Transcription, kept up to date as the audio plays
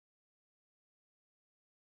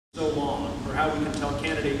so long, or how we can tell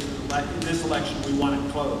candidates in this election we want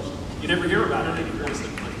it closed. You never hear about it anymore. It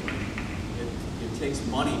takes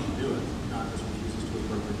money to do it. Congress refuses to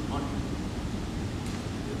appropriate money.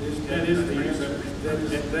 That is the answer. That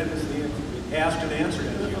is the answer. Asked and answered,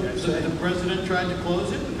 as you guys say. The president tried to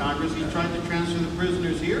close it. The Congress, he tried to transfer the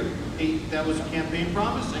prisoners here. That was a campaign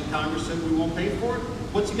promise, and Congress said we won't pay for it.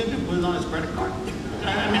 What's he going to do? Put it on his credit card?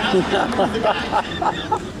 I mean, how's he going to move the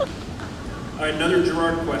guy? All right, another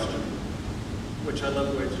Gerard question, which I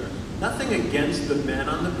love the way it's written. Nothing against the men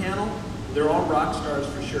on the panel. They're all rock stars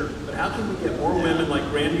for sure. But how can we get more women like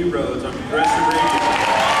Randy Rhodes on progressive radio?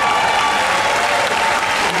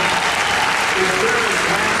 Is there a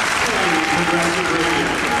black scene in progressive radio?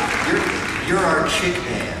 You're our chick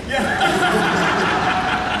man. Yeah.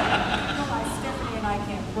 Stephanie and I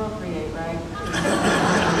can't procreate, right?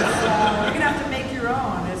 So you're going to have to make your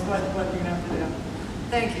own is what you're going to have to do.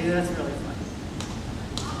 Thank you, that's really fun.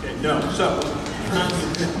 Okay, no, so.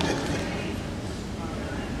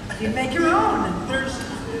 You make your own.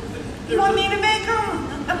 You want me to make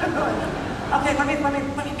them? Okay, let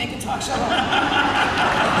me make a talk show.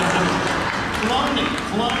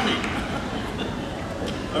 Cloning.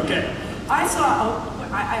 Okay. I saw,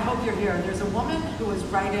 I hope you're here, there's a woman who was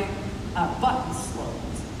writing button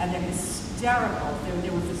slogans, and they're hysterical. They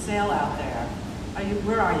were for sale out there.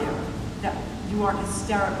 Where are you? You are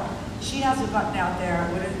hysterical. She has a button out there.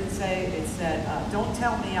 What did it say? It said, don't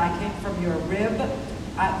tell me I came from your rib.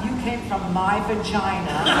 You came from my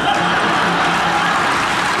vagina.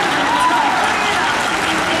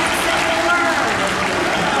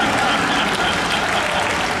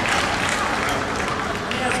 Let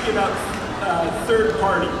me ask you about third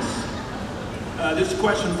parties. This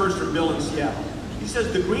question first from Bill in Seattle. He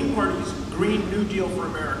says the Green Party's Green New Deal for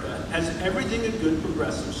America has everything a good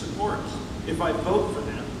progressive supports. If I vote for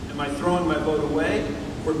them, am I throwing my vote away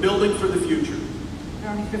or building for the future?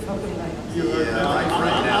 I'll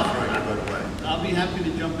be happy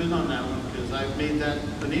to jump in on that one because I've made that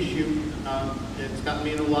an issue. It's gotten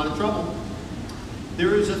me in a lot of trouble.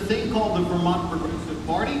 There is a thing called the Vermont Progressive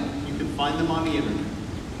Party. You can find them on the internet.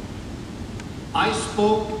 I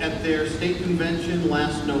spoke at their state convention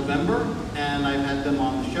last November, and I've had them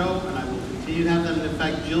on the show, and I will continue to have them. In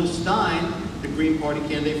fact, Jill Stein, the Green Party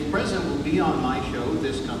candidate for president, will be on my show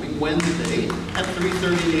this coming Wednesday at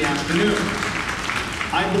 3:30 in the afternoon.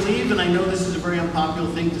 I believe, and I know this is a very unpopular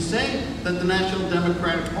thing to say, that the National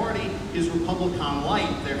Democratic Party is Republican light.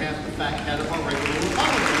 They're half the fat cat of our regular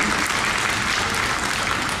Republicans.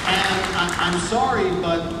 And I'm sorry,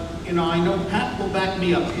 but you know, I know Pat will back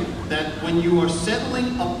me up here, that when you are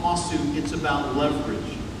settling a lawsuit, it's about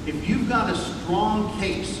leverage. If you've got a strong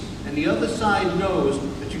case, and the other side knows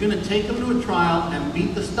that you're going to take them to a trial and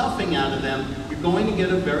beat the stuffing out of them, you're going to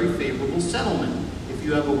get a very favorable settlement. If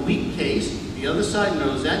you have a weak case, the other side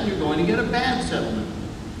knows that, and you're going to get a bad settlement.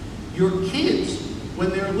 Your kids,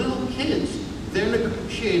 when they're little kids, they're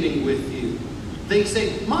negotiating with you. They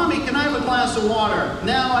say, Mommy, can I have a glass of water?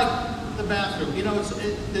 Now I go to the bathroom. You know,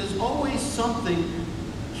 there's always something.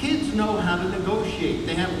 Kids know how to negotiate.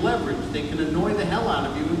 They have leverage. They can annoy the hell out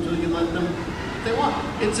of you until you let them what they want.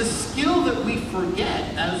 It's a skill that we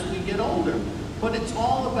forget as we get older, but it's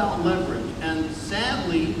all about leverage. And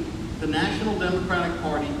sadly, the National Democratic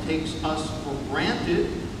Party takes us for granted.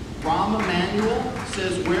 Rahm Emanuel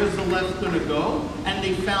says, where's the left going to go? And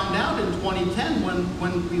they found out in 2010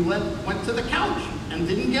 when we went to the couch and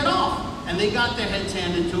didn't get off. And they got their heads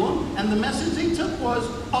handed to them. And the message they took was,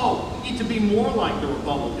 oh, we need to be more like the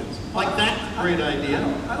Republicans. Like, that's a great idea.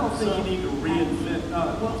 I don't think you need to reinvent.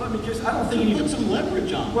 Well, let me just, I don't think you need to put some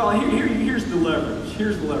leverage on. Well, here's the leverage.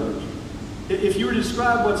 Here's the leverage. If you were to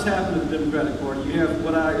describe what's happened to the Democratic Party, you have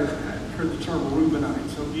what I heard the term Rubinite.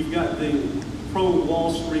 So you've got the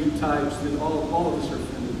pro-Wall Street types that all of us are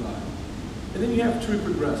offended by. And then you have true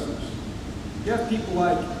progressives. You have people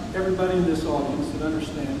like everybody in this audience that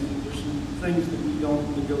understands that there's some things that we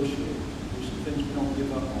don't negotiate. There's some things we don't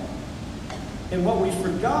give up on. And what we've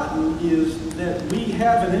forgotten is that we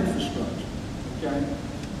have an infrastructure, okay?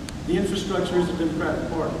 The infrastructure is the Democratic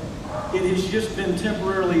Party. It has just been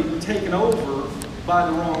temporarily taken over by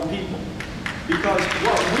the wrong people. Because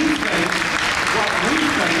what we think,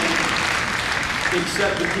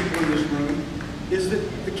 except the people in this room, is that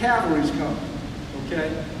the cavalry's coming,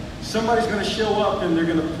 okay? Somebody's going to show up and they're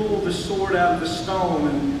going to pull the sword out of the stone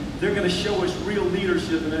and they're going to show us real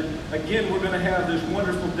leadership. And again, we're going to have those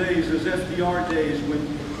wonderful days, those FDR days, when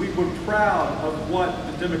we were proud of what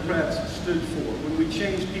the Democrats stood for, when we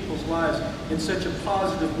changed people's lives in such a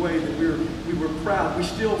positive way that we were proud. We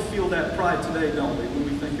still feel that pride today, don't we, when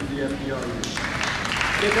we think of the FDR years.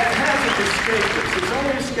 That hasn't escaped us. It's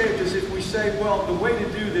only escaped us if we say, well, the way to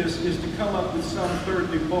do this is to come up with some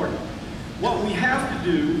third new party. What we have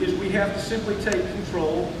to do is we have to simply take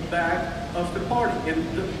control back of the party. And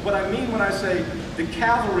what I mean when I say the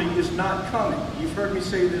cavalry is not coming, you've heard me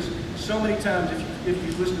say this so many times if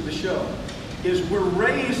you've listened to the show, is we're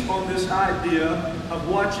raised on this idea of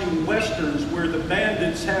watching westerns where the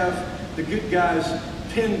bandits have the good guys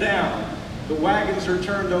pinned down. The wagons are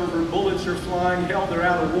turned over, bullets are flying, hell, they're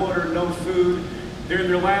out of water, no food. They're in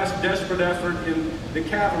their last desperate effort, and the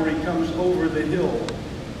cavalry comes over the hill.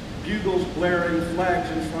 Bugles blaring, flags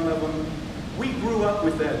in front of them. We grew up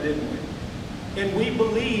with that, didn't we? And we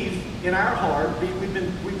believe in our heart, we've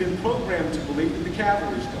been programmed to believe that the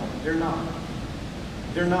cavalry's coming. They're not.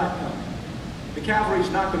 They're not coming. The cavalry's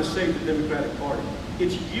not going to save the Democratic Party.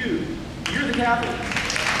 It's you. You're the cavalry.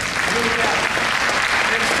 You're the cavalry.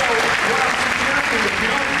 And so what I'm suggesting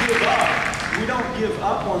is we don't give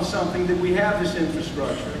up on something that we have this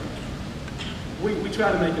infrastructure. We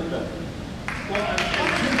try to make it better. Well, and to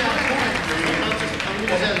that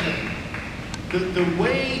point, the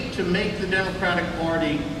way to make the Democratic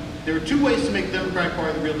Party, there are two ways to make the Democratic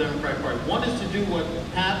Party the real Democratic Party. One is to do what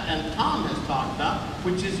Pat and Tom has talked about,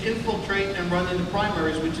 which is infiltrate and run into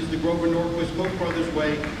primaries, which is the Grover Norquist Koch brothers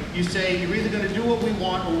way. You say you're either going to do what we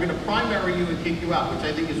want or we're going to primary you and kick you out, which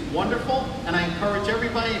I think is wonderful. And I encourage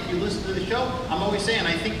everybody, if you listen to the show, I'm always saying,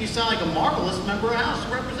 I think you sound like a marvelous member of the House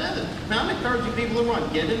of Representatives. Now, I'm encouraging people to run,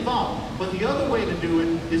 get involved. But the other way to do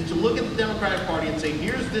it is to look at the Democratic Party and say,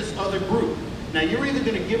 here's this other group. Now, you're either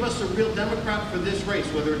going to give us a real Democrat for this race,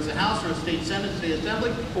 whether it's a House or a state Senate, state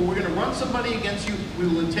assembly, or we're going to run somebody against you. We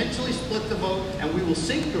will intentionally split the vote, and we will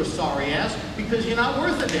sink your sorry ass because you're not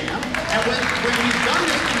worth a damn. And when you've done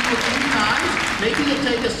this to you a few times, maybe you'll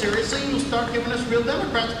take us seriously and you'll start giving us real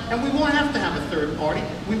Democrats, and we won't have to have a third party.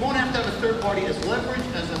 We won't have to have a third party as leverage,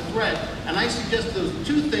 as a threat. And I suggest those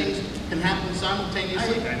two things can happen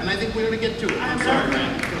simultaneously, and I think we're going to get to it. I'm sorry,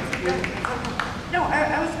 man. No,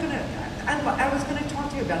 I was going to talk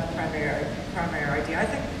to you about the primary idea. I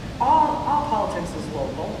think all politics is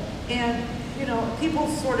local, and you know, people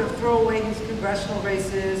sort of throw away these congressional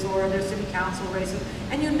races or their city council races,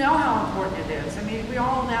 and you know how important it is. I mean, we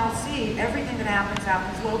all now see everything that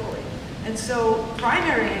happens locally, and so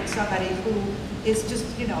primarying somebody who is just,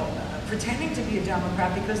 you know, pretending to be a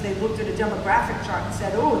Democrat because they looked at a demographic chart and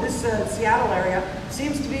said, oh, this Seattle area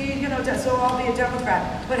seems to be, you know, so I'll be a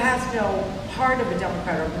Democrat, but has no heart of a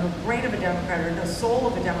Democrat or no brain of a Democrat or no soul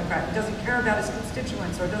of a Democrat, doesn't care about his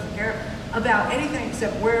constituents or doesn't care about anything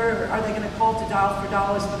except where are they going to call to dial for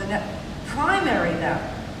dollars for the net. Primary them,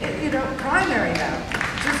 you know, primary them.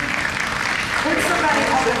 Just put somebody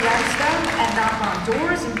up against them and knock on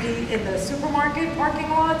doors and be in the supermarket parking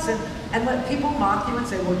lots and let people mock you and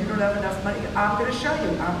say, well, you don't have enough money. I'm going to show you.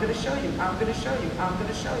 I'm going to show you. I'm going to show you. I'm going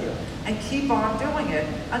to show you. And keep on doing it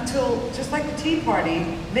until, just like the Tea Party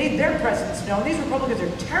made their presence known, these Republicans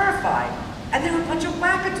are terrified. And they're a bunch of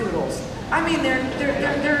wackadoodles. I mean, they're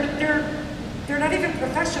not even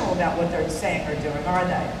professional about what they're saying or doing, are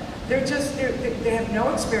they? They have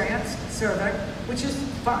no experience serving, which is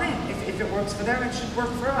fine. If it works for them, it should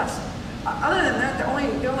work for us. Other than that,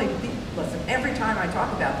 listen, every time I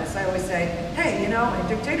talk about this, I always say, hey, you know, in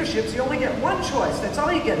dictatorships, you only get one choice. That's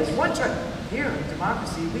all you get is one choice. Here, in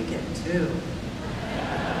democracy, we get two.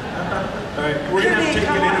 All right, we're going to have to take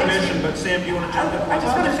an intermission, but Sam, do you want to jump in? I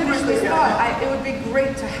just want to finish this thought. It would be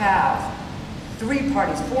great to have 3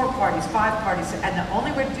 parties, 4 parties, 5 parties, and the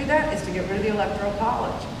only way to do that is to get rid of the Electoral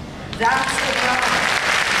College. That's the problem.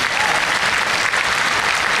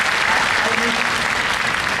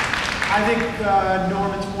 I think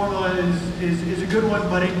Norman's formula is a good one,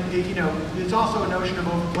 but you know, it's also a notion of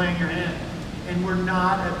overplaying your hand. And we're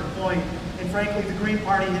not at the point, and frankly, the Green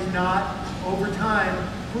Party has not, over time,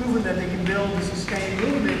 proven that they can build a sustained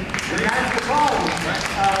movement, and that's the problem.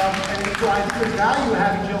 And so I think there's value in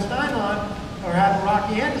having Jill Stein on, or having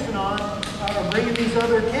Rocky Anderson on, or bringing these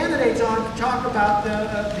other candidates on to talk about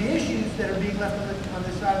the issues that are being left on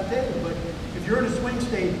this side of the table. But if you're in a swing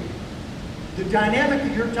state, the dynamic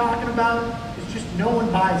that you're talking about is just no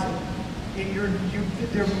one buys it.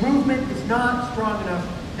 Their movement is not strong enough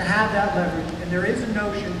to have that leverage, and there is a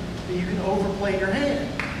notion that you can overplay your hand.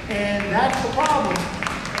 And that's the problem.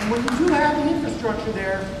 And when you do have the infrastructure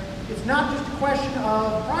there, it's not just a question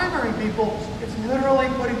of primary people, it's literally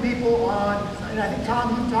putting people on, and I think,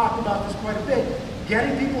 Tom, you talked about this quite a bit,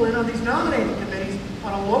 getting people in on these nominating committees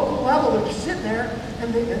on a local level. They're just sitting there,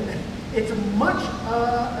 and it's a much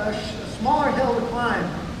smaller hill to climb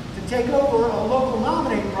to take over a local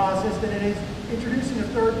nominating process than it is introducing a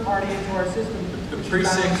third party into our system. The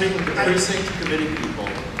precinct committee people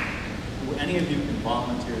many of you can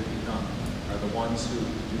volunteer to become are the ones who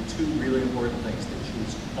do two really important things. They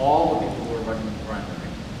choose all the people who are running the primary,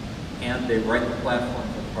 and they write the platform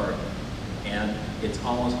for the party. And it's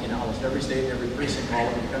almost in almost every state, every precinct all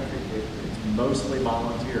over the country. It's mostly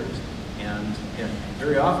volunteers, and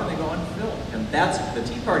very often they go unfilled. And that's the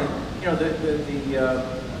Tea Party. You know, the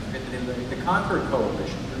Concord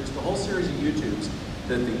Coalition produced a whole series of YouTubes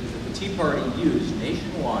that the Tea Party used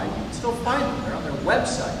nationwide. You can still find them. They're on their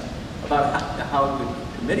website about how the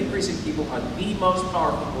committee precinct people are the most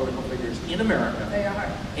powerful political figures in America. They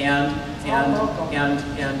are. And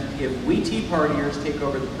if we Tea Partiers take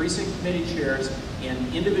over the precinct committee chairs in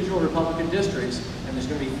individual Republican districts, and there's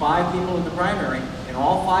going to be 5 people in the primary, and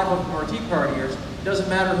all 5 of them are Tea Partiers, it doesn't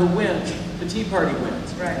matter who wins, the Tea Party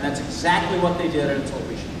wins. Right. And that's exactly what they did, and it's what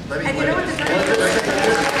we should do. And you know what the great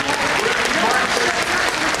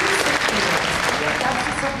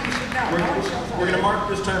We're going to mark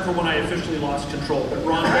this time for when I officially lost control. But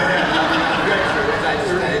Ron, go ahead.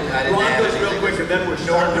 Ron goes real quick, and then we're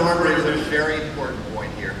starting. Norm raises a very important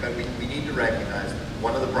point here, but we need to recognize that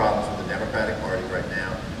one of the problems with the Democratic Party right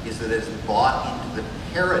now is that it's bought into the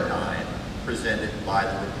paradigm presented by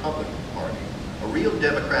the Republican Party. A real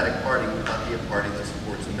Democratic Party would not be a party that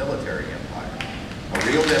supports a military empire. A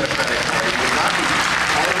real Democratic Party would not be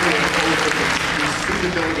arguing over the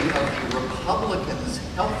suitability of the Republicans'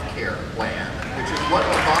 health care plan, which is what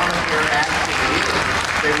Obamacare actually is.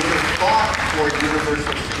 They would have fought for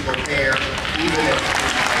universal single care, even if a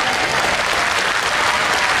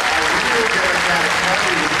real Democratic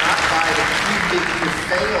Party would not buy the too big to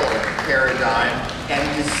fail paradigm and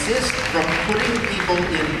desist from putting people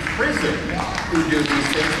in prison who do these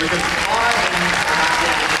things, because fines are not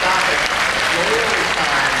going to stop it. Jail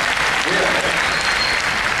time will.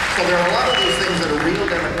 So there are a lot of these things that a real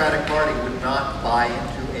Democratic Party would not buy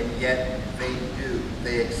into, and yet they do.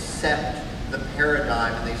 They accept the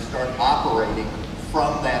paradigm and they start operating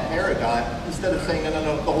from that paradigm instead of saying,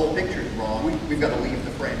 no, the whole picture is wrong. We've got to leave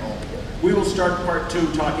the frame altogether. We will start part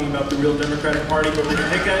 2 talking about the real Democratic Party, but we're going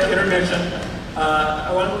to take an intermission.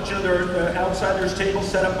 I want to let you know there are outside there's tables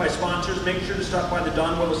set up by sponsors. Make sure to stop by the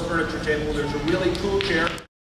Don Willis Furniture table. There's a really cool chair.